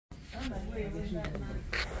Wait, was that not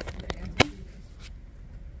the answer?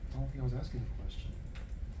 I don't think I was asking a question.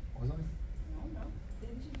 Was I? No, no.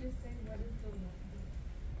 Didn't you just say what is the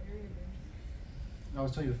area of interest? No, I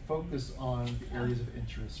was telling you to focus on the areas of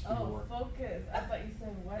interest for your. Focus. I thought you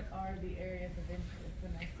said what are the areas of interest,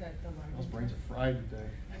 and I said the large. Those brains are fried today.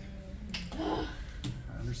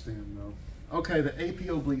 I understand though. Okay, the AP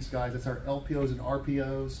obliques, guys, that's our LPOs and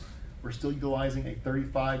RPOs. We're still utilizing a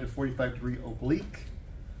 35 to 45 degree oblique.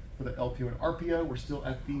 For the LPO and RPO, we're still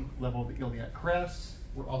at the level of the iliac crest.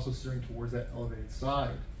 We're also steering towards that elevated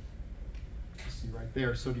side. You see right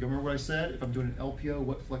there. So do you remember what I said? If I'm doing an LPO,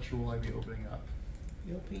 what flexure will I be opening up?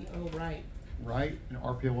 LPO right. Right, and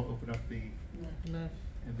RPO will open up the Left.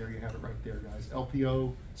 and there you have it right there, guys.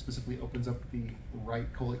 LPO specifically opens up the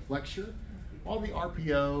right colic flexure, while the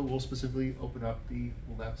RPO will specifically open up the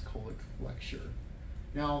left colic flexure.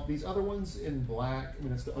 Now, these other ones in black, I mean,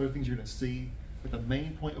 that's the other things you're going to see, but the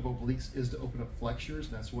main point of obliques is to open up flexures,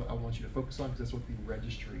 and that's what I want you to focus on, because that's what the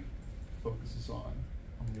registry focuses on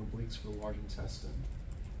the obliques for the large intestine.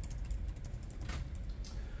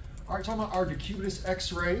 All right, talking about our decubitus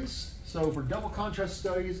x-rays. So for double contrast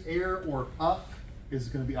studies, air or up is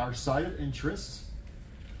going to be our side of interest.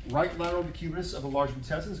 Right lateral decubitus of the large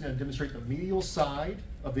intestine is going to demonstrate the medial side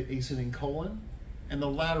of the ascending colon and the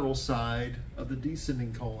lateral side of the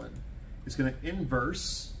descending colon. It's going to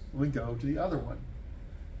inverse when we go to the other one.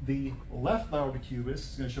 The left lateral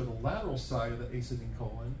decubitus is going to show the lateral side of the ascending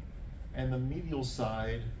colon and the medial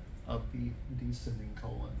side of the descending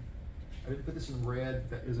colon. I didn't put this in red.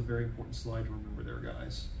 That is a very important slide to remember there,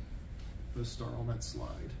 guys. Let's start on that slide.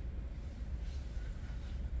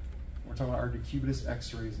 We're talking about our decubitus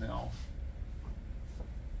x-rays now.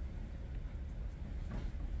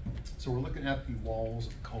 So we're looking at the walls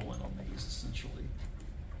of the colon on these, essentially.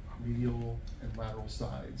 Medial and lateral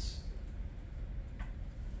sides.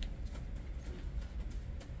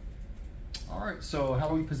 All right, so how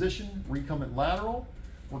do we position? Recumbent lateral.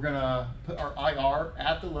 We're gonna put our IR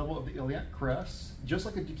at the level of the iliac crest, just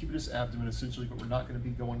like a decubitus abdomen essentially, but we're not gonna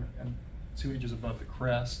be going 2 inches above the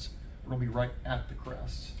crest. We're gonna be right at the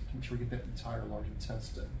crest to make sure we get that entire large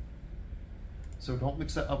intestine. So don't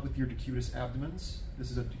mix that up with your decubitus abdomens.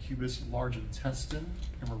 This is a decubitus large intestine,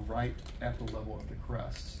 and we're right at the level of the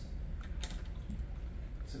crest. It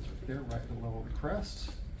says right there, right at the level of the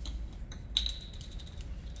crest.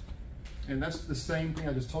 And that's the same thing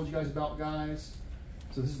I just told you guys about, guys.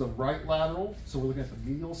 So this is the right lateral. So we're looking at the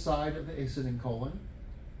medial side of the ascending colon,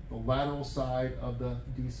 the lateral side of the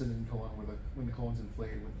descending colon when the colon's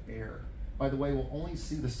inflated with air. By the way, we'll only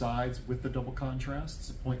see the sides with the double contrast. It's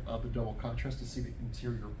the point of the double contrast to see the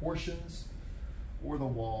interior portions or the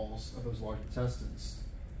walls of those large intestines.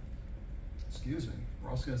 Excuse me. We're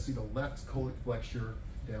also going to see the left colic flexure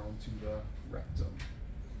down to the rectum.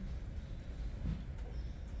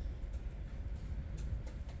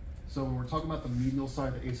 So when we're talking about the medial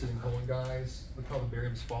side of the ascending colon, guys, look how the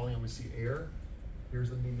barium's falling and we see air. Here's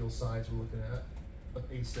the medial sides we're looking at of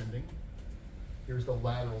ascending. Here's the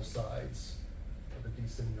lateral sides of the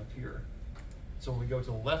descending up here. So when we go to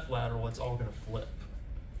the left lateral, it's all going to flip,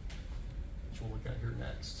 which we'll look at here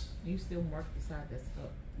next. You still mark the side that's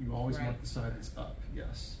up. You always Right. mark the side that's up,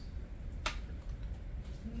 yes.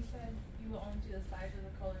 You said you were on to the sides of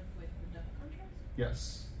the colon with the double contrast?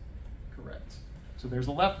 Yes, correct. So there's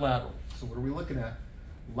the left lateral. So what are we looking at?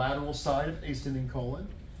 Lateral side of ascending colon,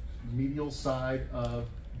 medial side of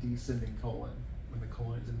descending colon when the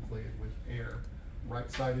colon is inflated with air. Right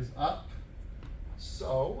side is up.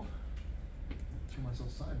 So, turn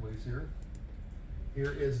myself sideways here.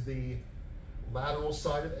 Here is the lateral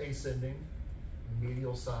side of ascending,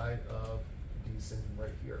 medial side of descending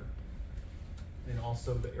right here. And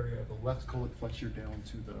also the area of the left colic flexure down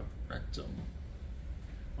to the rectum.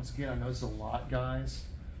 Once again, I know this is a lot, guys.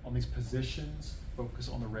 On these positions, focus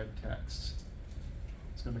on the red text.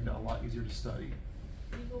 It's going to make that a lot easier to study.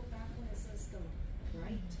 Can you go back when it says the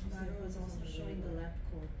right lateral is also showing the left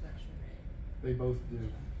core flexion? They both do.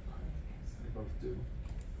 They both do.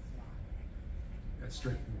 That's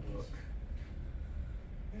straight from the book.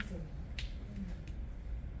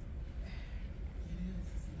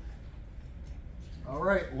 All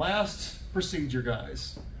right, last procedure,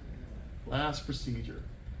 guys. Last procedure.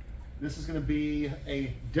 This is going to be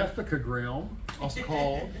a deficogram, also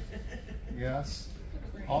called, yes,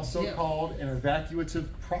 also called an evacuative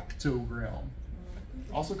proctogram,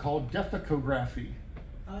 also called deficography.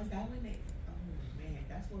 Oh, is that when they? Oh man,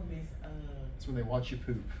 that's what Miss That's when they watch you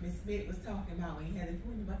poop. Miss Smith was talking about when you had to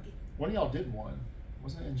put in the bucket. One of y'all did one.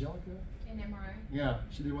 wasn't it Angelica? In MRI. Yeah,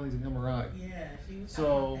 she did one of these in MRI. Yeah, she was So,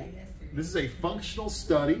 talking about that yesterday. this is a functional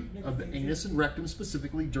study of the anus and rectum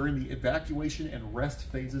specifically during the evacuation and rest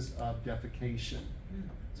phases of defecation. Mm.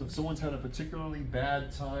 So if someone's had a particularly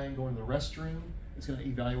bad time going to the restroom, it's going to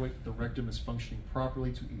evaluate if the rectum is functioning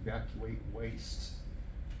properly to evacuate waste.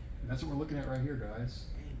 And that's what we're looking at right here, guys.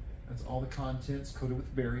 That's all the contents coated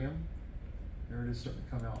with barium. There it is starting to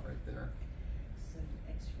come out right there. So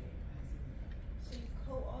X-ray. So you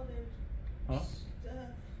coat all their Huh? stuff.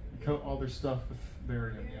 You coat all their stuff with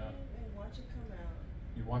barium, yeah. And watch it come out.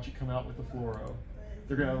 You watch it come out with the fluoro. But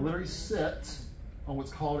They're going to literally sit on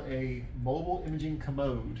what's called a mobile imaging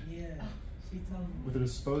commode Yeah, she told me. with a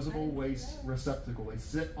disposable waste receptacle. They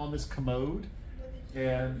sit on this commode,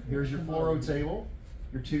 and here's your fluoro table.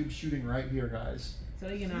 Your tube's shooting right here, guys. So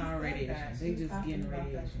they getting all radiation. They just getting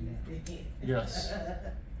radiation. Yes.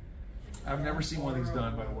 I've never seen one of these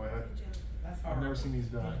done, by the way. That's I've never seen these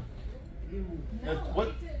done. Ew. No,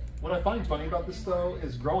 What they did. what I find funny about this though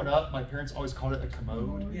is growing up, my parents always called it a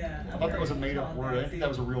commode. Yeah. I thought that was a made up word. I didn't think that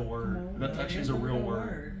was a real word. That actually is a real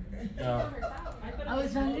word. Yeah. I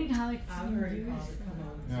was wondering how it's I've heard it called used. a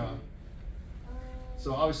commode. Yeah.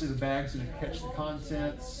 So obviously the bag's gonna catch the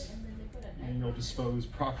contents and you'll dispose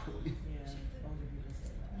properly. Yeah, older people say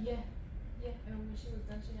that. Yeah, yeah. And when she was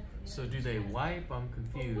done, she had to. So do they wipe? I'm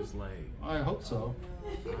confused. Like, I hope so.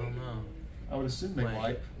 I don't know. I would assume they Like,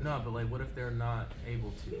 wipe. No, but like, what if they're not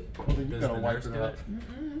able to? Well, then you Does gotta the wipe nurse it do up.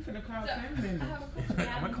 I'm finna call So, family I members. have a question.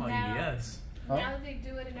 I'm gonna call you Now- yes. Huh? Now that they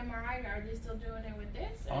do it in MRI, are they still doing it with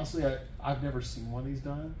this? or- Honestly, I've never seen one of these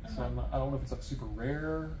done, so I don't know if it's like super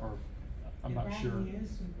rare or I'm It not sure. probably is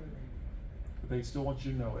super rare. But they still want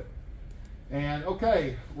you to know it. And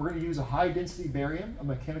okay, we're going to use a high density barium, a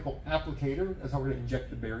mechanical applicator. That's how we're going to inject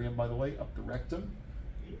the barium, by the way, up the rectum.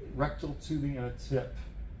 Rectal tubing and a tip.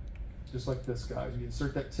 Just like this, guys. You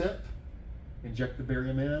insert that tip, inject the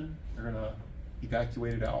barium in, they're going to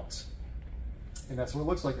evacuate it out. And that's what it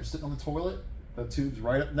looks like. They're sitting on the toilet, the tube's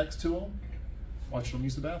right up next to them, watching them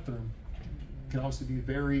use the bathroom. Can obviously be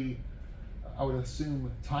very, I would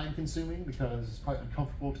assume, time consuming because it's probably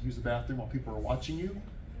uncomfortable to use the bathroom while people are watching you.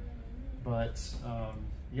 But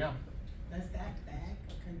yeah, Does that bag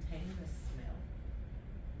contain the smell?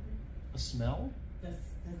 a smell? Does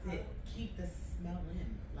it keep the smell in,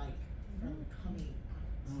 like from coming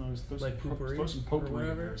I out? don't know, just throw Like some, potpourri throw some or potpourri in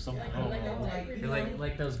whatever? there or something. Yeah, I don't like know. a Like, diaper. They're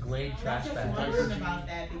like those Glade I'm trash just bags. wondering about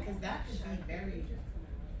that because that could be very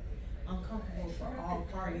uncomfortable for all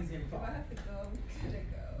parties If I involved. have to go, we gotta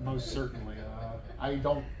go. Most certainly. I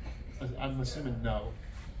don't. I'm assuming no.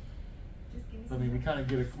 Just give me I some. mean, we kind of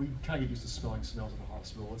get used to smelling smells at the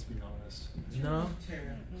hospital. Let's be honest. No, True,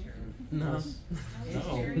 true. no. Is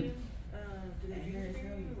No. barium, do they hear it tell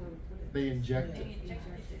you or what it- They inject They it. inject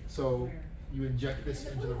it. So you inject this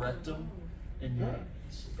into the rectum and you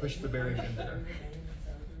push the barium in there.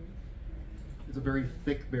 It's a very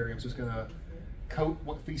thick barium, so it's going to coat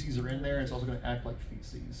what feces are in there. And it's also going to act like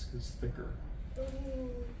feces because it's thicker.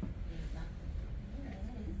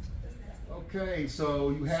 Okay, so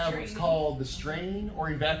you have what's called the strain or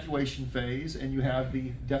evacuation phase, and you have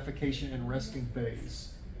the defecation and resting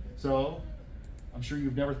phase. So, I'm sure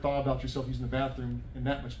you've never thought about yourself using the bathroom in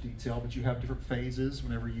that much detail, but you have different phases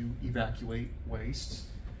whenever you evacuate waste.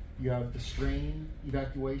 You have the strain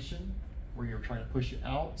evacuation, where you're trying to push it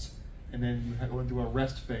out, and then you go into a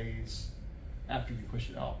rest phase after you push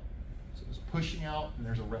it out. So there's a pushing out, and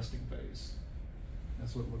there's a resting phase.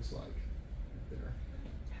 That's what it looks like right there.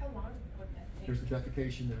 How long would that take? There's the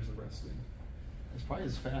defecation, there's the resting. It's probably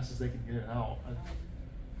as fast as they can get it out.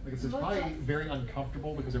 Like I said, it's probably very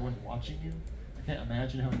uncomfortable because everyone's watching you. I can't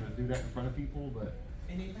imagine having to do that in front of people, but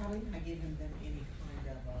And they probably not giving them any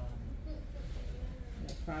kind of,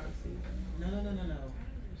 Like privacy. no.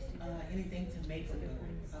 Anything to make them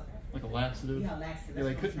go. like a laxative. Yeah, laxative. Yeah, they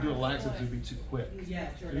That's what couldn't do a I'm laxative, trying it'd be too quick. Yeah,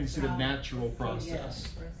 You didn't see the natural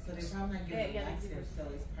process. So they're probably not giving Yeah, laxative, so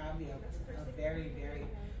it's probably a very, very,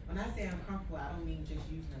 when I say uncomfortable, I don't mean just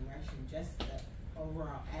using the restroom, just the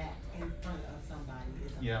overall act in front of somebody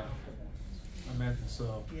is Yeah. uncomfortable. I imagine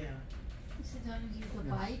so. Yeah. So Donahue, the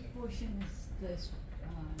white portion is the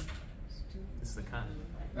stool. It's the kind.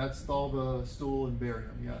 That's all the stool and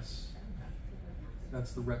barium, yes.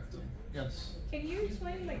 That's the rectum, yes. Can you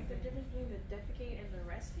explain like the difference between the defecate and the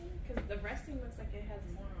resting? Because the resting looks like it has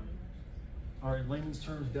more on it. All right, in layman's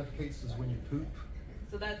terms, defecates is when you poop.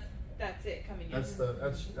 So that's it coming in.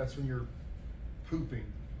 That's when you're pooping,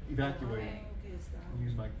 evacuating. I'll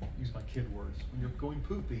use my kid words. When you're going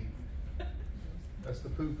poopy, that's the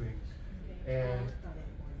pooping. And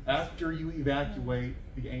after you evacuate,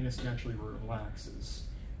 the anus naturally relaxes.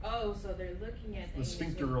 Oh, so they're looking at The things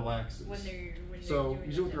sphincter when- relaxes. when they're So doing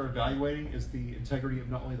usually what they're the- evaluating is the integrity of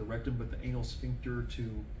not only the rectum but the anal sphincter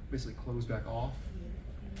to basically close back off.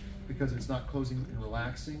 Because it's not closing and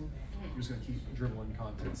relaxing, you're just gonna keep dribbling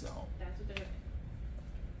contents out. That's what they're.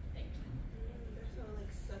 Thank you. That sound like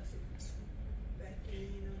sucks it back in,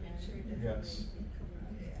 you know, make sure it doesn't Yes. come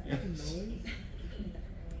out. Yes.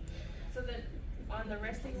 So then, on the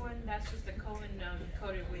resting one, that's just the colon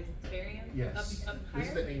coated with barium. Yes. Up This is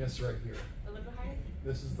higher. the anus right here. A little bit higher.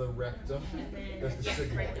 This is the rectum. And then That's the yeah,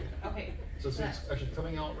 sigmoid. right there. Okay. So it's actually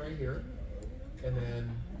coming out right here, and then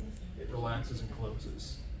it relaxes and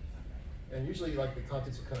closes. And usually, like the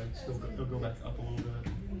contents will kind of still they'll go back up a little bit.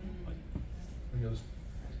 Like, when it goes,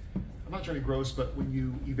 I'm not trying to be gross, but when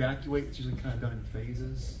you evacuate, it's usually kind of done in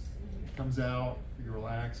phases. It comes out, you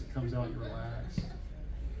relax. It comes out, you relax.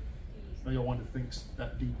 I know y'all want to think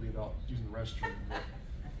that deeply about using the restroom, but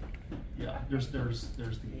yeah, there's the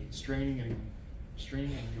straining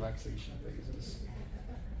and relaxation phases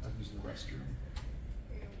of using the restroom.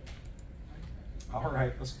 All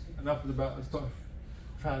right, enough about. Let's talk.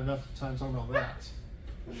 We've had enough time talking about that.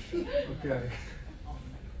 Okay.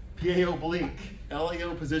 PA oblique,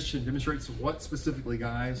 LAO position demonstrates what specifically,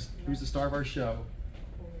 guys? Who's the star of our show?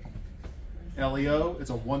 LAO,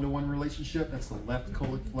 it's a one-to-one relationship. That's the left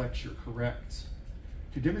colic flexure, correct.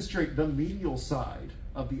 To demonstrate the medial side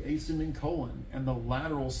of the ascending colon and the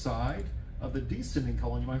lateral side of the descending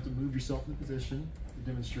colon, you might have to move yourself in position to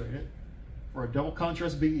demonstrate it. For a double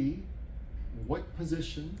contrast BE, what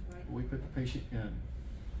position will we put the patient in?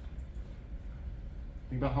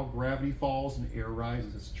 Think about how gravity falls and air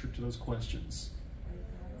rises. It's true to those questions.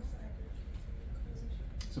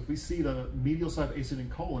 So if we see the medial side of ascending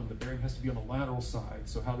colon, the barium has to be on the lateral side.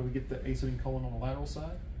 So how do we get the ascending colon on the lateral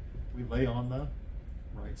side? We lay on the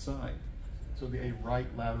right side. So it'd be a right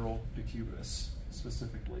lateral decubitus,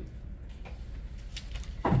 specifically.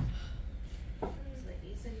 So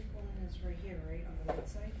the ascending colon is right here, right, on the right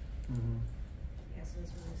side? Mm-hmm. Yeah, so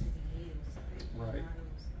this one is the medial side. Right.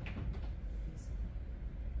 lateral side.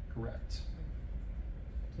 Correct.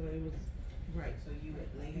 So it was, right, So you would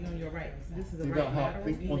lay you on your right, this is the Think right about how, lateral?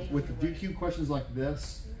 think with the DQ questions like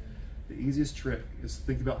this, the easiest trick is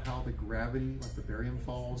think about how the gravity, like the barium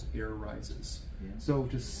falls, air rises. Yeah. So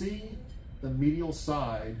to see the medial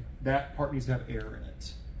side, that part needs to have air in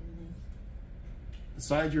it. The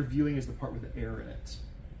side you're viewing is the part with the air in it.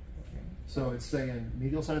 Okay. So it's saying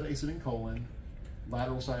medial side of the ascending colon,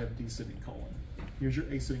 lateral side of the descending colon. Here's your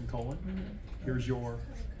ascending colon. Here's your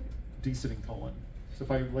descending colon. So if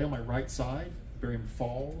I lay on my right side, barium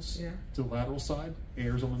falls Yeah. to the lateral side,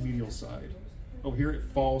 air's on the medial side. Oh, here it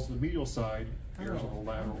falls to the medial side, air's on the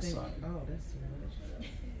lateral I'm thinking- side. Oh, that's too much.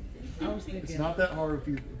 I was thinking. It's not that hard if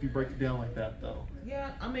you break it down like that, though.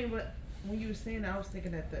 Yeah, I mean, but when you were saying that, I was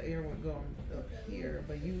thinking that the air would go up here,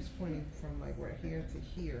 but you was pointing from like right here to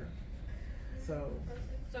here. So,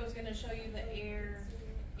 So it's gonna show you the air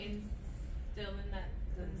in still in that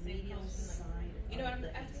The same medial position, like- side You know what I'm of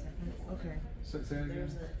the asking? ascending colon. okay. So say that again.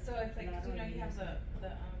 There's a. So it's like, 'cause you know you have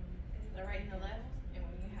the right and the left, and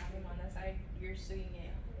when you have them on that side, you're seeing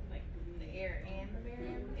it like the air and the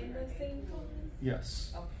barium in the same colon.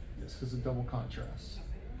 Yes. Okay. Yes, because of double contrast.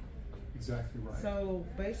 Exactly right. So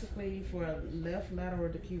basically, for a left lateral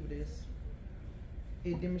decubitus,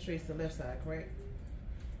 it demonstrates the left side, correct?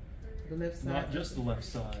 The left side. Not just the left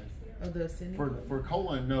side. Of the ascending. For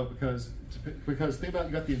colon, no, because think about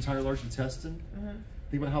you got the entire large intestine. Uh-huh.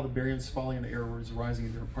 Think about how the barium's falling and the air is rising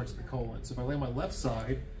in different parts of the colon. So if I lay on my left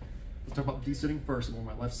side, let's talk about descending first. I'm on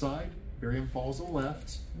my left side, barium falls to the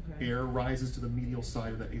left, Okay. air rises to the medial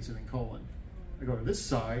side of the ascending colon. I go to this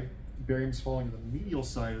side, barium's falling to the medial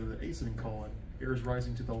side of the ascending colon, air is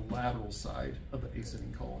rising to the lateral side of the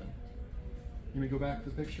ascending colon. You may go back to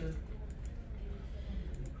the picture.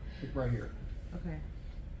 Look right here. Okay.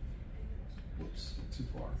 Whoops, too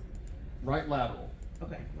far. Right lateral.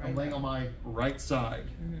 Okay. I'm laying on my right side.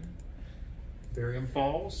 Mhm. Barium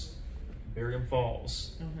falls, barium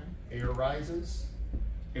falls. Air rises,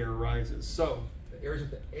 air rises. So the areas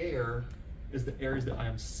with the air is the areas that I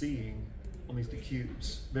am seeing on these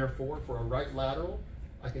decubes. Therefore, for a right lateral,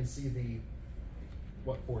 I can see the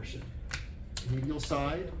what portion? Medial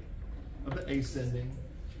side of the ascending,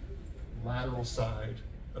 lateral side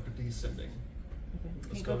of the descending. Okay. Let's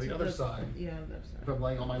Can you go to the other left- side. Yeah, left If side. I'm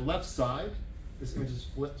laying on my left side, this image is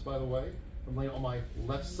flipped, by the way. If I'm laying on my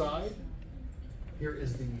left side, here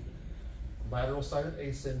is the lateral side of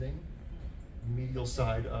ascending, medial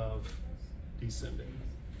side of descending.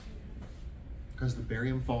 Because the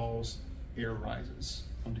barium falls, air rises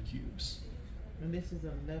on the cubes. And this is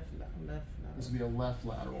a left lateral. This would be a left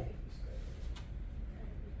lateral.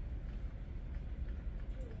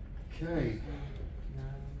 Okay. No,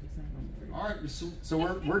 this ain't gonna work. All right, so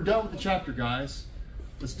we're done with the chapter, guys.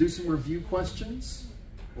 Let's do some review questions.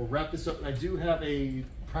 We'll wrap this up. I do have a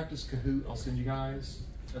practice Kahoot I'll send you guys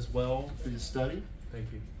as well for you to study. Thank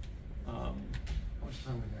you. How much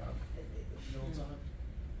time we have? No time?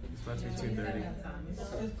 It's about to be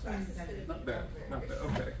 2:30. Not bad, not bad,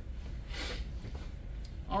 okay.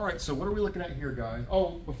 All right, so what are we looking at here, guys?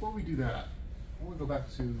 Oh, before we do that, I want to go back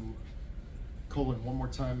to colon one more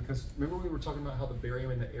time, because remember we were talking about how the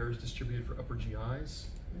barium in the air is distributed for upper GIs?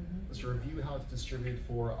 Let's review how it's distributed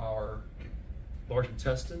for our large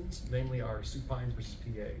intestines, namely our supines versus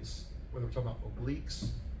PAs, whether we're talking about obliques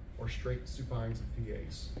or straight supines and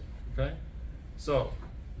PAs, okay? So,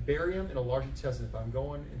 barium in a large intestine, if I'm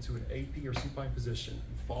going into an AP or supine position,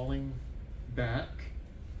 and falling back,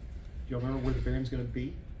 do y'all remember where the barium's gonna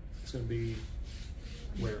be? It's gonna be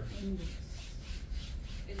where?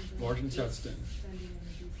 Large intestine.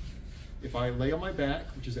 If I lay on my back,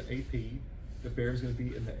 which is an AP, the barium's gonna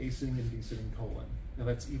be in the ascending and descending colon. Now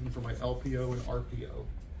that's even for my LPO and RPO.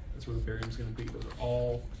 That's where the barium's gonna be. Those are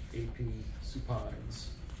all AP supines,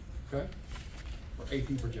 okay? Or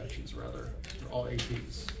AP projections, rather. They're all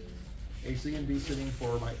APs. AC and descending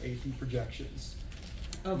for my AP projections.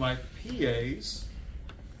 My PAs,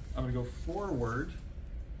 I'm gonna go forward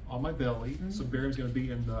on my belly, so barium's gonna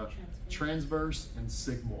be in the transverse and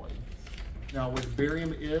sigmoid. Now where the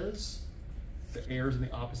barium is, the air is in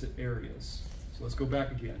the opposite areas. So let's go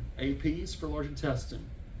back again. APs for large intestine.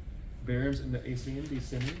 Barium's in the ascending and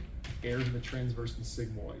descending, air's in the transverse and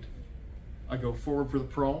sigmoid. I go forward for the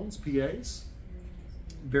prones, PAs.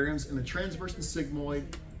 Barium's in the transverse and sigmoid,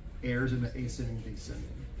 air's in the ascending and descending.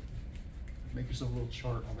 Make yourself a little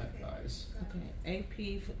chart on that, guys. Okay,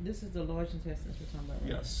 AP, this is the large intestines we're talking about,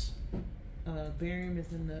 right? Yes. Barium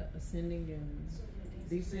is in the ascending and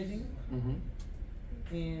descending,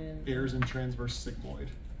 Mm-hmm. and Air's in transverse sigmoid.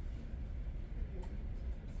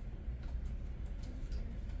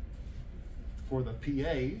 For the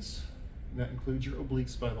PAs, and that includes your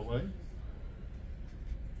obliques, by the way.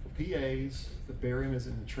 For PAs, the barium is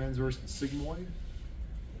in the transverse and sigmoid.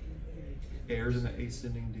 Air's in the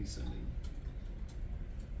ascending, descending.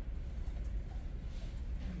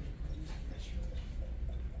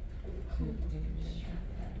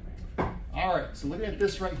 All right, so looking at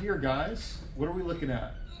this right here, guys, what are we looking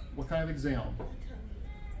at? What kind of exam?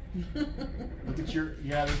 Look at your,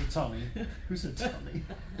 yeah, there's a tummy. Who said tummy?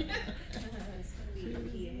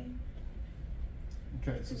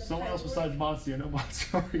 Okay, so someone else besides Monty, I know Monty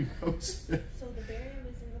already knows it. So the barium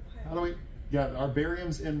is in the pylorus. How do we, yeah, our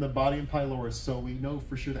barium's in the body and pylorus, so we know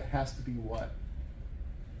for sure that has to be what?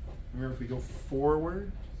 Remember, if we go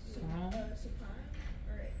forward, Supine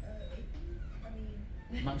or AP? I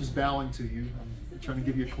mean. I'm not just bowing to you, I'm trying to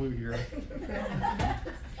give you a clue here.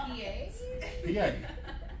 PA?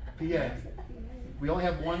 PA. We only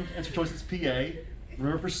have one answer choice, it's PA.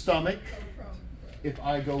 Remember for stomach, if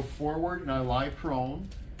I go forward and I lie prone,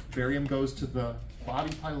 barium goes to the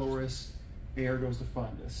body pylorus, air goes to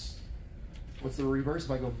fundus. What's the reverse?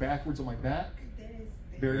 If I go backwards on my back,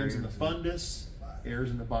 barium's in the fundus,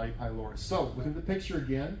 air's in the body pylorus. So, look at the picture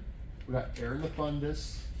again. We got air in the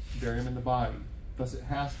fundus, barium in the body. Thus it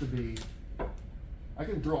has to be, I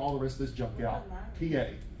can throw all the rest of this junk out. PA.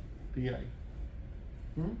 PA.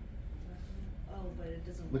 Hmm? Oh, but it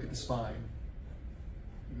doesn't. Look at the spine.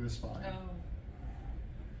 Look at the spine. Oh.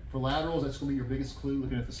 For laterals, that's going to be your biggest clue,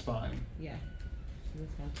 looking at the spine. yeah, this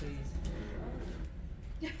one please.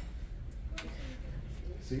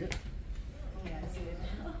 See it? Yeah, I see it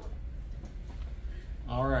now.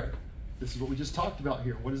 All right. This is what we just talked about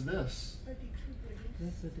here. What is this?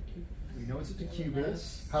 This is the cube. We know it's a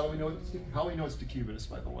decubitus. How do we know it's decubitus,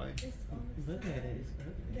 by the way? Look at it. It's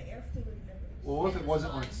ugly. The air fluid level. Well, what if it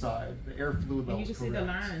wasn't on its side? The air fluid level And you is can see correct.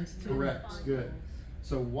 the lines too. Correct. Good.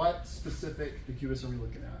 So what specific decubitus are we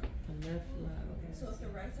looking at? The left lateral. So if the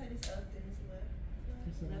right side is up, then it's left.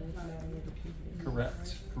 It's the left lateral of the cubit.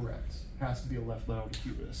 Correct. Correct. Has to be a left lateral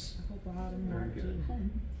decubitus. I hope I had them Very marked good. too.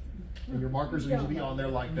 And your markers are usually on there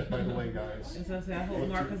like that, by the way, guys. As I say, I hope Look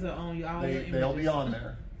to- markers are on you. All your They'll be images. on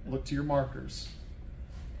there. Look to your markers.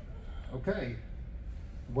 Okay.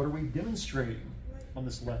 What are we demonstrating on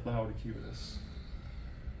this left lateral decubitus?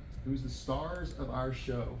 Who's the stars of our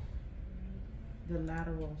show? The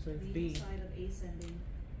lateral, so it's Medial B. side of ascending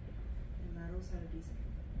and lateral side of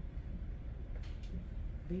descending.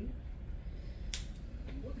 B?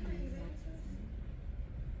 What kind of exam is this?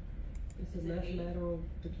 It's Is the it left A? lateral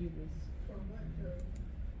decubitus. For what?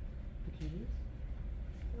 Decubitus?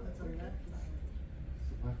 Oh, it's a left lateral.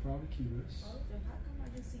 Left lateral decubitus. Then how come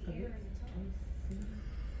I just see air in the top? AC.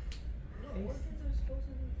 What The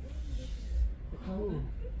colon.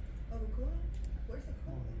 Oh, the colon? Where's the I'm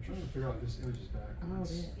colon? trying to figure out this image is Oh,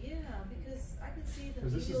 backwards. yeah. Yeah, because I can see the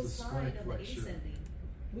 'Cause this is medial the side splenic of the flexure. ascending.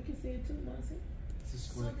 We can see it too, Nancy. This is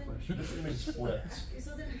So splenic then- flexure. This image is flipped.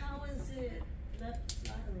 So then how is it left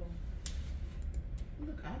lateral?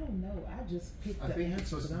 Look, I don't know. I just picked I the think it's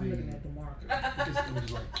answer supposed because to I'm be- looking at the marker. This image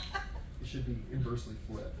is like, it should be inversely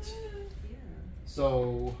flipped. Yeah.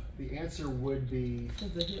 So the answer would be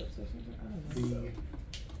Is the hips or something? I don't know.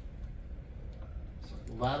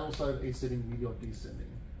 the lateral side of ascending, medial descending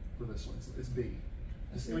for this one. It's B.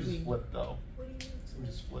 This image is flipped though. What do you mean? This image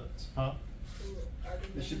is flipped. Huh?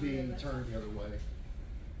 It should be turned the other way.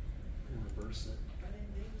 And reverse it.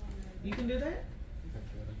 You can do that?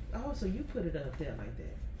 Okay. Oh, so you put it up there like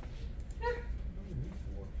that?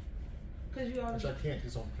 Cause you always. Which I can't because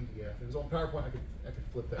it's on PDF. If it was on PowerPoint, I could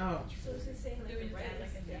flip that Oh. page. So is it saying Do like we the just right add like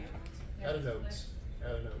a is note? down? Add a note.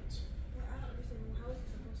 Add a note. Well, I don't understand. How is it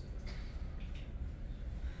supposed to go?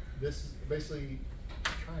 This is basically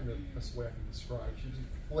trying to, that's the way I can describe. It should be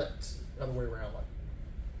flipped the other way around. Like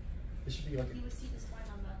it should be like You would see the spine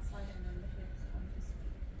on that side and then the hips on this side.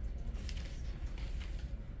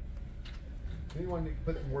 anyone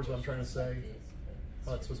put in words what I'm trying to say?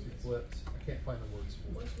 How it's supposed to be flipped. I can't find the words for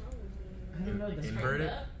it. What's wrong with I don't know. The Invert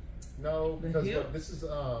it? No, The because hip? look, this is it?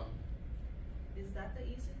 Is that the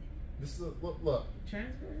ascending? this is look.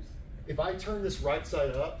 transfers. If I turn this right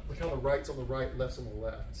side up, look how the right's on the right, left's on the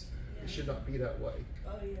left. Yeah. It should not be that way.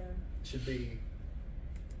 Oh yeah. It should be. You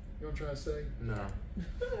know what I'm trying to say? No. No.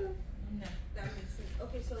 That makes sense.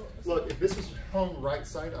 Okay, so Look, if this was hung right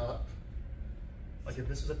side up, like if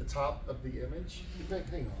this was at the top of the image, hang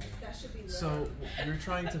on. that should be left. So you're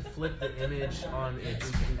trying to flip the image on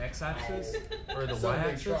its x-axis or the Sunday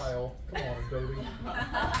y-axis? trial. Come on, baby.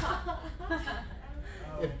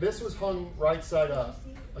 If this was hung right side up,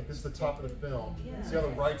 like this is the top of the film, Yeah. see how the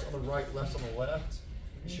right's on the right, left's on the left?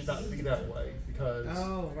 It should not be that way because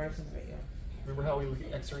Oh, right from right. Yeah. remember how we look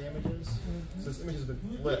at X-ray images? So this image has been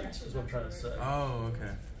flipped, is what I'm trying to say. Oh,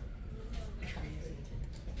 okay.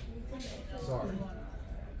 Sorry.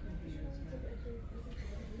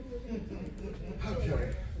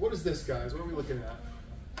 Okay, what is this, guys? What are we looking at?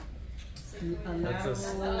 A That's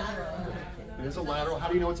a lateral. It is a lateral. How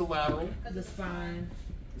do you know it's a lateral? The spine.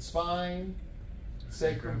 The spine,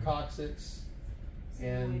 sacrum, coccyx,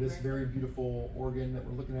 and this very beautiful organ that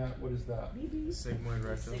we're looking at. What is that? Sigmoid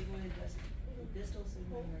rectum. Distal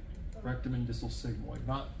sigmoid rectum. Rectum and distal sigmoid.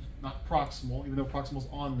 Not proximal, even though proximal's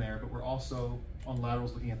on there, but we're also on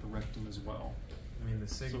laterals looking at the rectum as well. I mean, the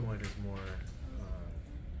sigmoid is more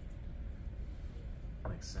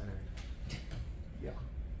like centered. Yeah.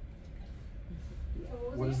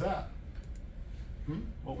 What is that?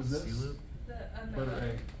 What was this? C-loop? The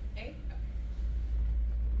Letter A. A?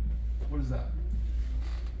 What is that?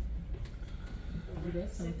 Oh,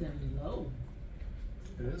 that's something low.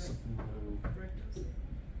 It is something low.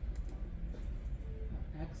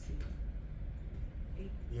 Axial.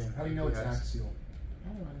 Yeah. How do you know it's yes. axial? I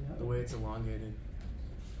don't know. The way it's elongated.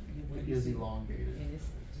 It is elongated. And it just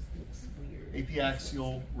looks weird.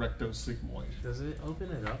 Apiaxial rectosigmoid. Does it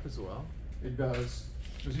open it up as well? It does.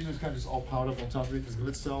 There's usually kind of just all piled up on top of it. Of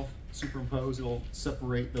itself, superimposed, it'll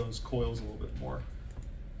separate those coils a little bit more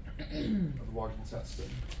of the large intestine.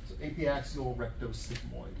 So apiaxial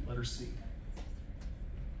rectosigmoid, letter C.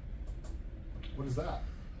 What is that?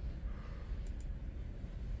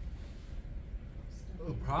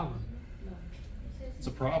 Oh, problem. It's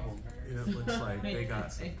a problem. It looks like they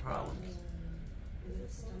got some problems. Is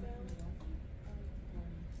it stomach or what?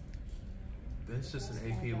 That's just an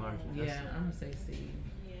AP large intestine. Yeah, I'm gonna say C.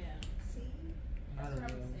 Yeah. See? I don't know.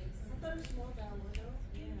 I thought it was small bowel, no?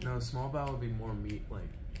 Yeah. No, small bowel would be more medial,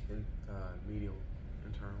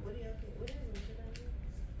 internal. What do you okay? What is it? Should I do?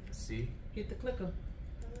 C? Hit the clicker.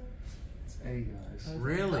 It's A, guys.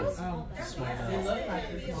 Really? Oh, That's Small what I bowel. said. It looked like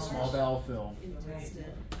it's Small Small bowel film. intestine.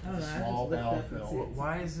 I don't know. I Small just looked bowel up and film. said-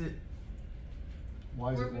 Why is it?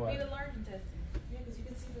 Why is Where it would be the what? large intestine? Yeah, because you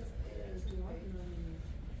can see the duodenum.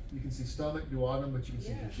 You can see stomach, duodenum, but you can see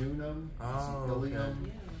Yeah. jejunum, you Oh, can see ileum.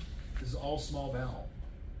 Yeah. This is all small bowel.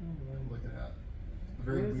 Oh, I'm right. looking at. A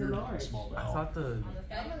very Where's the weird large? small I bowel. thought the On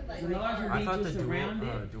the face? The large would I be thought the just around it.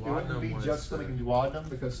 It wouldn't duodenum be was just stomach and duodenum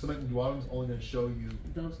because stomach and duodenum is only going to show you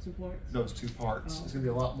Those two parts. those two parts. Oh. It's going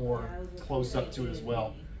to be a lot more Yeah, I was looking close at up to it as A.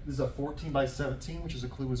 well. This is a 14 by 17, which is a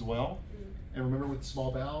clue as well. And remember with the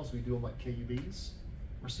small bowels, we do them like KUBs.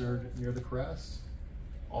 We're centered near the crest.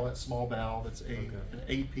 All that small bowel, that's an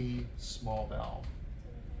AP small bowel.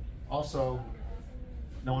 Also,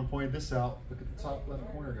 no one pointed this out. Look at the top left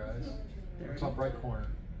corner, guys. Or top right corner.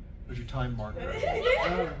 There's your time marker.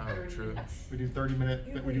 Oh, true. We do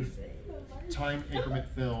 30-minute, we do time increment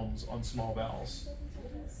films on small vowels.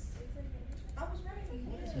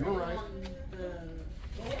 You were right.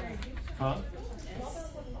 Huh?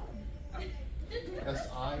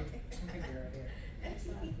 S-I? I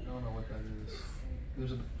don't know what that is.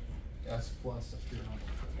 There's an S plus up here.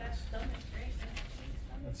 That's stomach,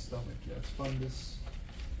 right? That's stomach, yeah, it's fundus.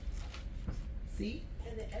 C?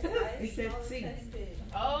 And the SI It is said small C. intestine.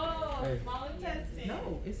 Oh, Hey. small intestine.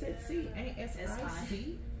 No, it said C. Ain't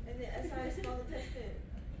S-I-C? And the SI is small intestine.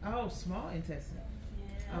 Oh, small intestine.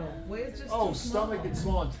 Yeah. Oh, well, it's just Oh, too stomach small. and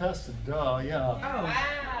small intestine, duh, yeah. Oh. Wow.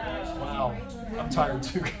 Wow, I'm tired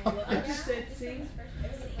too, I guys. just said C.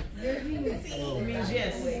 It means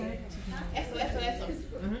yes. Eso, eso, eso.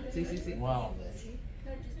 C, C, C. Wow.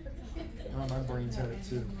 Oh, my brain's had it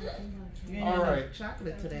too. You ain't All had no right.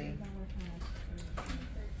 chocolate today.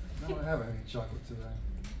 No, I haven't had any chocolate today.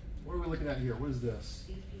 What are we looking at here? What is this?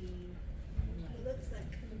 It looks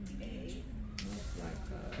like A. Looks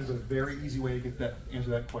like, There's a very easy way to get that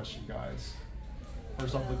answer that question, guys.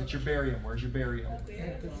 First off, look at your barium. Where's your barium?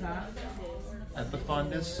 at the top. At the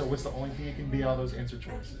fundus. So what's the only thing it can be out of those answer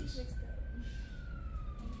choices?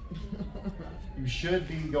 You should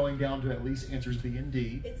be going down to at least answers B and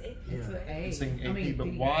D. It's A. It's an A. It's saying I AP, mean, but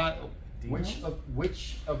D. why? D.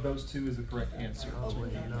 Which of those two is the correct answer? Oh,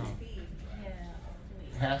 wait, no.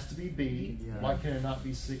 It has to be B. Yeah. Why can it not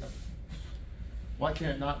be C? Why can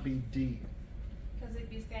it not be D? Because it'd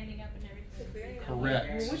be standing up and everything. Correct.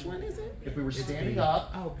 Well, which one is it? If we were It's standing B.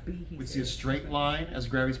 up, Oh, B. He we'd said. see a straight line as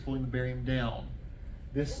gravity's pulling the barium down.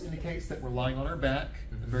 This indicates that we're lying on our back.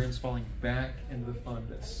 The Mhm. barium's falling back into the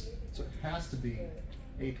fundus. So it has to be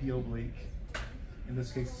AP oblique. In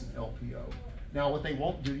this case, it's an LPO. Now, what they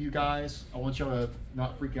won't do, you guys, I want y'all to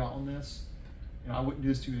not freak out on this. And I wouldn't do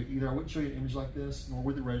this to you either. I wouldn't show you an image like this, nor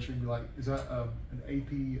would the registry and be like, is that an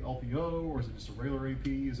AP LPO, or is it just a regular AP?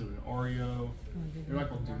 Is it an REO? You're not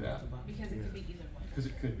going to do that Because it could be either one. because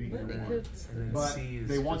it could be either But it one. could. And then But C is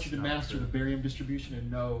they want just you to not master the barium distribution and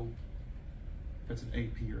know if it's an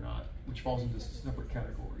AP or not, which falls into separate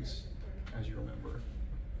categories, as you remember.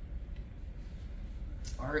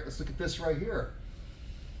 All right, let's look at this right here.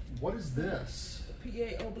 What is this?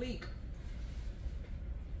 PA oblique.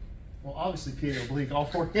 Well, obviously PA oblique. All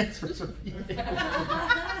four answers are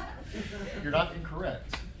PA. You're not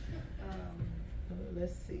incorrect.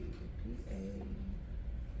 Let's see. PA.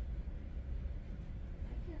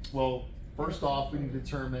 Well, first off, we need to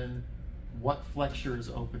determine what flexure is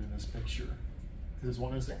open in this picture. Because it's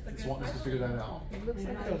wanting us to figure that out. It looks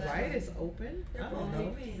like the right is open. I don't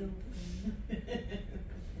know.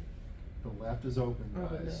 The left is open, Oh,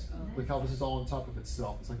 the guys. left. Look how this is all on top of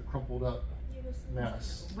itself. It's like a crumpled up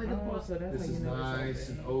mess. Oh, so that's This how you is know nice it's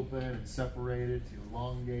and open. open and separated,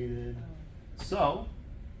 elongated. So,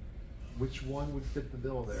 which one would fit the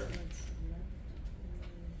bill there?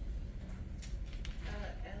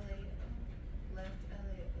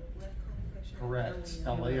 Correct.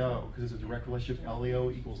 LAO, because it's a direct relationship.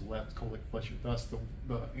 LAO equals left colic flexure. Thus,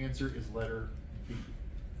 the answer is letter B.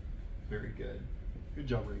 Very good. Good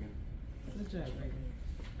job, Reagan. Good job,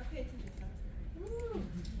 Reagan.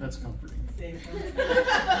 That's comforting.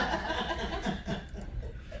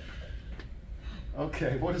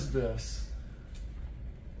 Okay, what is this?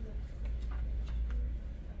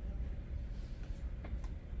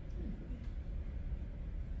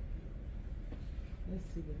 Let's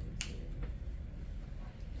see what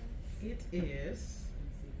it is. It is.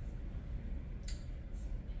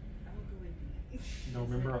 You know,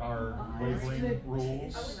 remember our labeling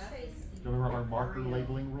rules? You remember our marker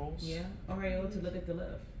labeling rules? Yeah. REO to look at the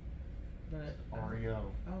left. But REO.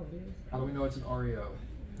 Oh, it is. How do we know it's an REO?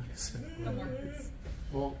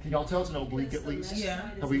 Well, can y'all tell it's an oblique at least? Yeah.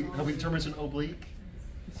 Have we determined it's an oblique?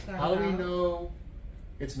 How do we know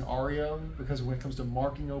it's an REO? Because when it comes to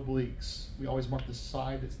marking obliques, we always mark the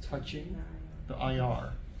side that's touching the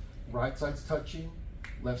IR. Right side's touching,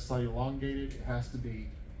 left side elongated, it has to be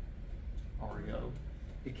REO.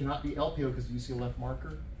 It cannot be LPO because do you see a left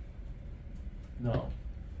marker? No,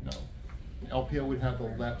 no. LPO would have the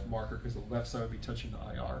left marker because the left side would be touching the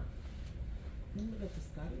IR. Look at the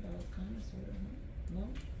Scotty, that was kind of sort of, huh? No?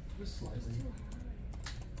 Just slightly.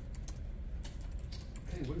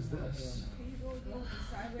 Okay, what is this?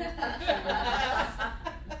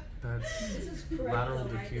 That's lateral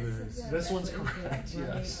decubitus. This one's correct,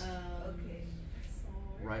 yes. Okay.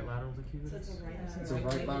 Right lateral So decubitus? it's a right. It's a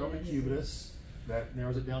right lateral decubitus. That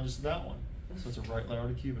narrows it down just to that one. So it's a right lateral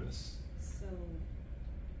decubitus. So.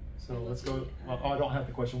 So let's go, oh, I don't have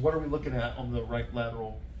the question. What are we looking at on the right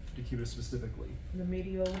lateral decubitus specifically. The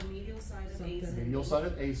medial. Medial side of Something. ascending. Medial side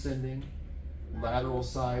of ascending, lateral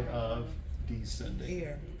side of descending.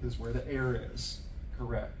 Air. This is where the air is.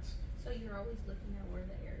 Correct. So you're always looking at where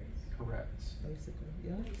the air is. Correct. Basically,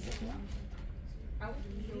 yeah. I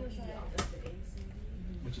would medial side of the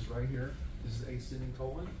Which is right here. This is ascending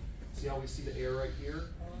colon. See how we see the air right here?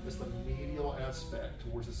 It's the medial aspect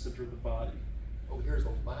towards the center of the body. Over here is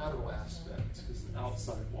the lateral aspect, because the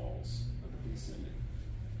outside walls of the descending.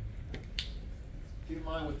 Keep in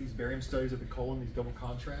mind with these barium studies of the colon, these double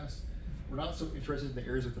contrasts, we're not so interested in the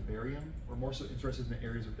areas with the barium, we're more so interested in the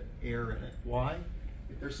areas with the air in it. Why?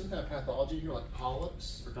 If there's some kind of pathology here, like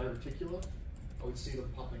polyps or diverticula, I would see them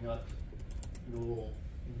popping up in the little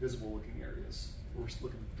invisible looking areas. We're just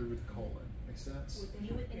looking through the colon. Make sense?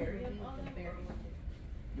 You would think barium on the barium.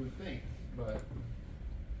 You would think, but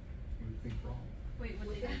you would think wrong. Wait, would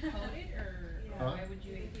they be coated or Huh? why would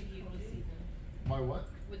you be able to see them? My what?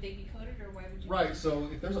 Would they be coated or why would you? Right, so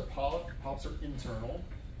if there's a polyp, polyps are internal.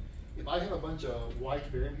 If I have a bunch of white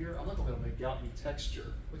barium here, I'm not gonna be able to make out any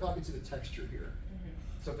texture. Look how I can see the texture here.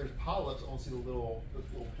 So if there's polyps, I'll see the little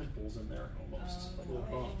pimples in there almost, little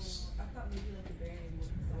bumps. I thought maybe like the barium was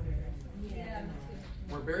somewhere. Yeah.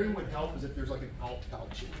 Where barium would help is if there's like an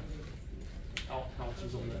outpouching.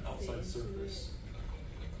 Outpouches on the outside surface.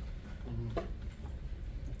 Mhm.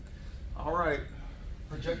 All right,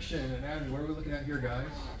 projection and anatomy. What are we looking at here, guys?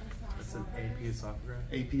 It's an AP esophagram.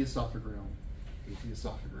 AP esophagram. AP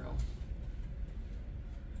esophagram.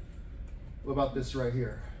 What about this right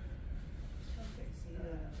here?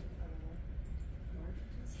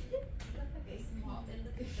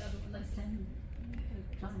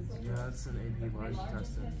 Yeah, it's an AP large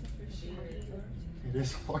intestine. It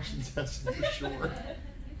is large intestine for sure. In the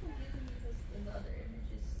other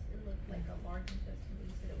images, it looked like a large intestine, but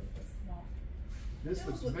you said it was a small. This Those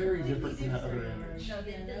looks look very completely different from that other different. image. No,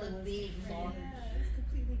 they look big, large. Yeah, it's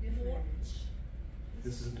completely different.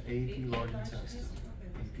 This is an AP large intestine.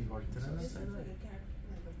 AP large Did I not intestine. say that?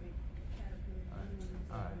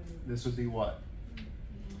 Alright. This would be what?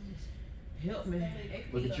 Help me.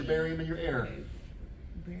 Look at your barium and your air.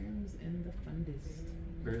 Barium's in the fundus.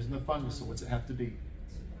 Barium's in the fundus, so what's it have to be?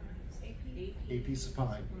 AP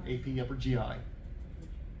supine, AP upper GI.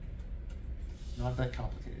 Not that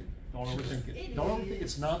complicated. Don't overthink it. Don't overthink.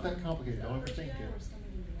 It's not that complicated. Don't overthink it.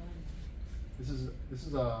 This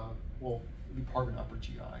is a well, it'd be part of an upper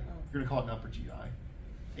GI. You're gonna call it an upper GI.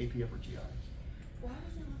 AP upper GI. Why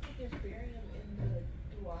does it look like there's barium in the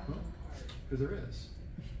duodenum part? Because there is.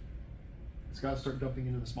 It's got to start dumping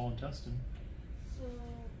into the small intestine. So,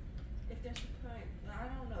 if there's a pint, I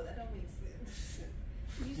don't know, that don't make sense.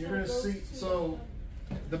 You You're said gonna it goes see. to, So,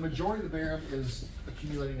 the majority of the barium is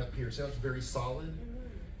accumulating up here. See how it's very solid.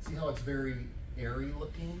 See how it's very airy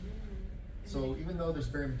looking. So even though there's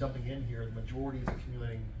barium dumping in here, the majority is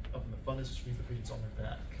accumulating up in the fundus, which means the patient's on their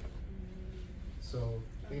back. So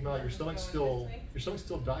think about it, your stomach's still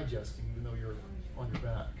digesting even though you're on your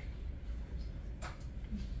back.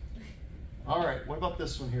 All right, what about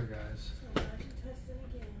this one here, guys? So large intestine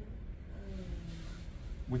again.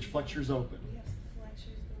 Which flexure is open? We have some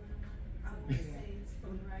flexures going on. I would say it's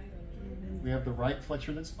from the right. We have the right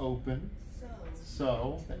flexure that's open,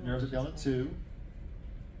 so that narrows it down to 2.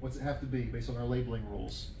 What's it have to be based on our labeling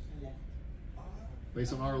rules?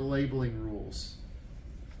 Based on our labeling rules.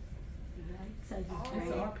 It's an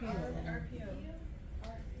RPO. RPO.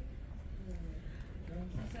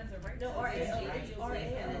 It says it right. No, It says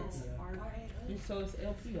it's And so it's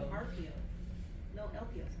LPO. RPO. No, LPO,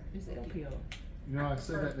 sorry. It's LPO. No, I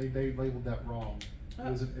said that they labeled that wrong. It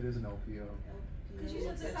is an LPO. Cause you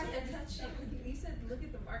said the side that touched it. You said look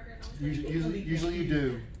at the marker and I was like. Usually you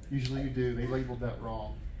do. Usually you do. They labeled that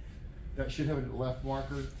wrong. That should have a left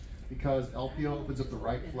marker because LPO opens up the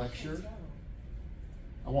right flexure.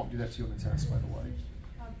 I won't do that to you on the test, by the way.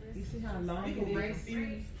 You see how long it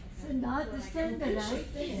is? So not the standardized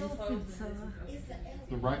open, so.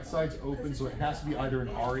 The right side's open, so it has to be either an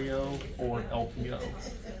REO or an LPO.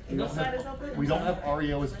 We don't have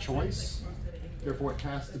REO as a choice, therefore it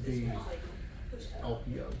has to be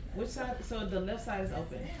LPO. Which side? So the left side is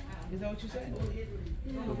open. Is that what you said?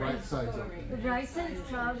 The right side's The open. right side is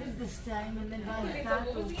crowded this time and then the back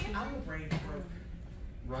open.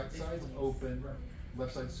 Right side's open,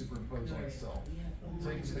 left side's superimposed on itself. So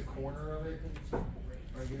you can see the corner of it.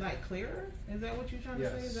 Right here. Like clearer? Is that what you're trying to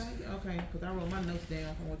say? Yes. Is that, okay, because I wrote my notes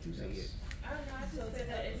down from what you said. Yes. I don't know, I just said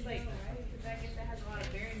that it's like, cause I guess it has a lot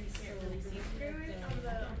of barium, you can't really see through it on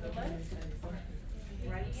the left.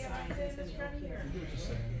 Right Yeah, side I is said it's gonna right be here. I get what you're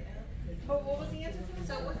saying. But what was the answer for this?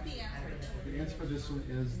 So what's the answer? The answer for this one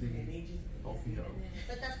is the LPO.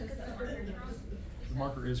 But that's because the marker's wrong. The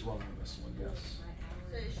marker is wrong on this one, yes.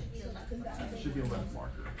 So it should be a left. It should be a left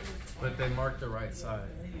marker. But they marked the right side.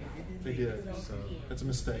 They did, So that's a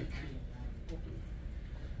mistake.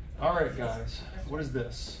 All right, guys, what is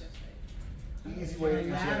this? Easy way to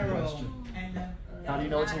answer that Lateral. question. And How do you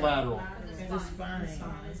know it's a lateral? The spine.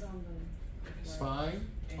 Spine,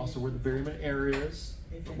 also where the barium and air is.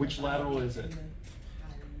 But which lateral is it?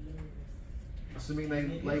 Assuming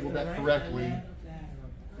they labeled that correctly, it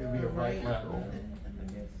would be a right lateral.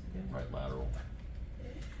 Right lateral.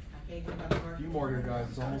 A few more here, guys.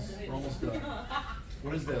 We're almost done.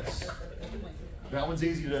 What is this? That one's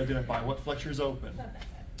easy to identify. What flexure is open?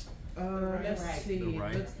 Let's see. The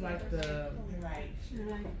right. It looks like the.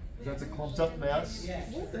 That's a clumped up mess.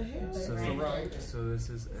 What the hell? So, That's the right. so this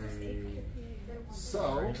is a.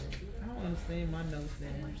 So, I don't understand my notes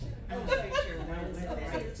then.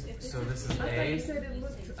 So this is I thought you A. said it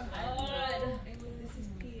looked. This is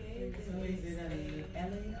PA. So is it a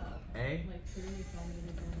LA? A.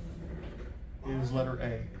 it is letter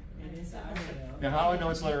A. And it's a REO. Now, how do I know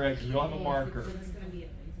it's letter A? Because we don't have a marker.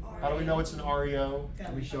 How do we know it's an REO?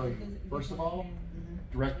 Let me show you. First of all,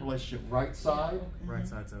 direct relationship. Right side, Right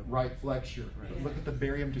side's open. right flexure. Right. Look at the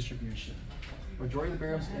barium distribution. Majority of the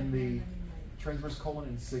barium's in the transverse colon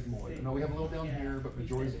and sigmoid. I know we have a little down here, but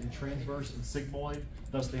majority is in transverse and sigmoid.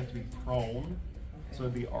 Thus, they have to be prone. So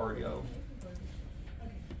it'd be REO.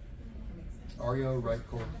 REO, right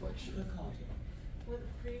colon flexion. Good call, Jay. With the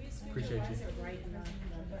previous picture, Appreciate why is you. it right and not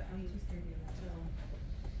left?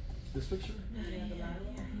 This picture?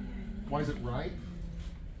 Why is it right?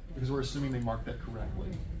 Because we're assuming they marked that correctly.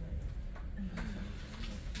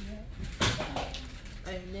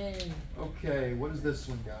 And then Okay, what is this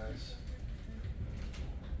one, guys?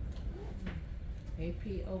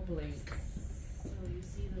 AP oblique. So you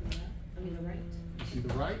see the left, I mean the right. You see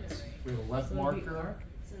the right? We have a left So it'd be marker,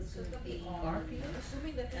 So it's So it's gonna gonna be be RP?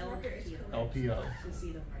 Assuming that the marker is correct. LPO. to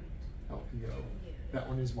see the right. LPO. That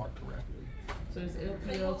one is marked correctly. So it's So you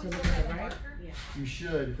LPO to always look look at at the the right. marker? Yeah. You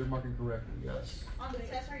should if they're marking correctly, yes. On the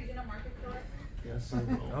test, are you gonna mark it correctly? Yes, I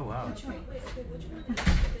will. Oh wow. Which one, wait, okay, which one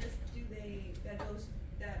is this, do they, that goes,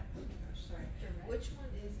 that, oh my gosh, sorry. Which one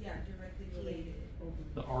is, yeah, directly related?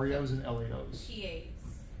 The REOs and LEOs.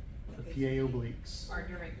 PAs The PA obliques. are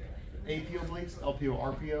direct related. AP obliques, LPO,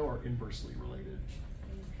 RPO are inversely related.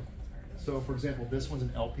 So, for example, this one's an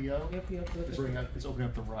LPO. LPO to look It's at opening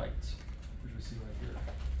up the right, which we see right here.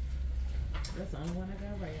 That's the only one I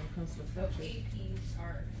got right when it comes to So fluctuation. APs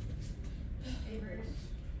are inverse.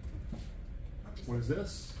 What is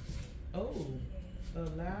this? Oh, a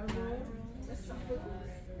lateral. That's some football.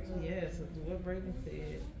 Yes, that's what Brayden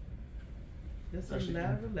said. This is Actually,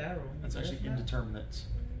 lateral. That's actually not- indeterminate.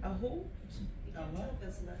 A who? Oh, what?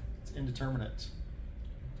 It's indeterminate.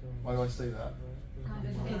 Why do I say that?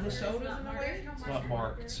 Is the shoulders in the way? It's not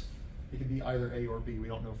marked. It could be either A or B. We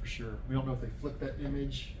don't know for sure. We don't know if they flipped that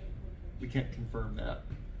image. We can't confirm that.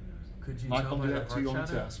 Could you Mike tell will by do the that to heart you on the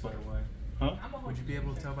shadow? test, by the way. Huh? Would you be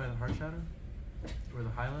able to tell by the heart shadow? Or the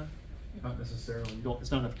highlight? Not necessarily. You don't.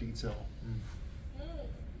 It's not enough detail. Mm.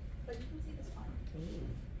 But you can see the spine.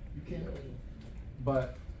 You can,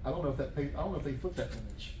 but I don't know if that. I don't know if they flipped that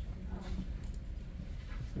image.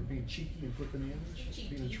 They're being cheeky and flipping the image.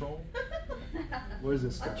 Being a Cheeky. troll. What is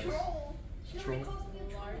this, A guys? troll. She already Troll. calls me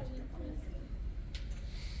a troll.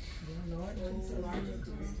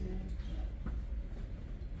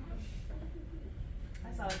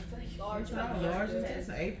 I saw it. It's like It's not large, it's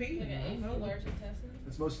an AP. Like I an don't AP, know. large intestine.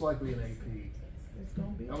 It's most likely an AP. It's gonna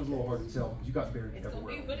be. That was a little hard to tell because you got buried It's gonna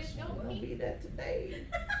everywhere. be what it's It's gonna gonna be be. that today.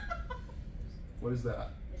 What is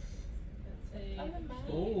that?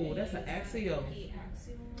 Oh, that's an axial. AP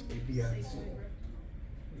axial. AP Cause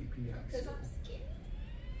axial. I'm skinny.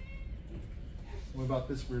 What about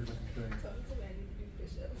this weird looking thing? So I'm glad I need to do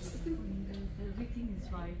push-ups. Everything is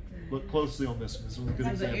right. Look closely on this one. This one's a good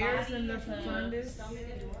So the example. air is in the fundus.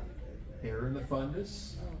 Air in the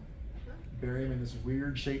fundus. Barium in this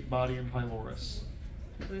weird shaped body in pylorus.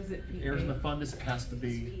 So is it PA? Air's in the fundus. It has to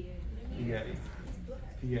be PA.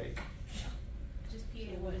 PA. Just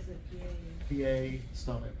PA. What is it, PA? PA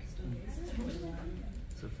stomach.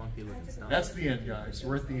 It's a funky looking stuff. That's the end, guys.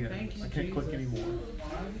 We're at the end. Thank you, I can't click Jesus. anymore.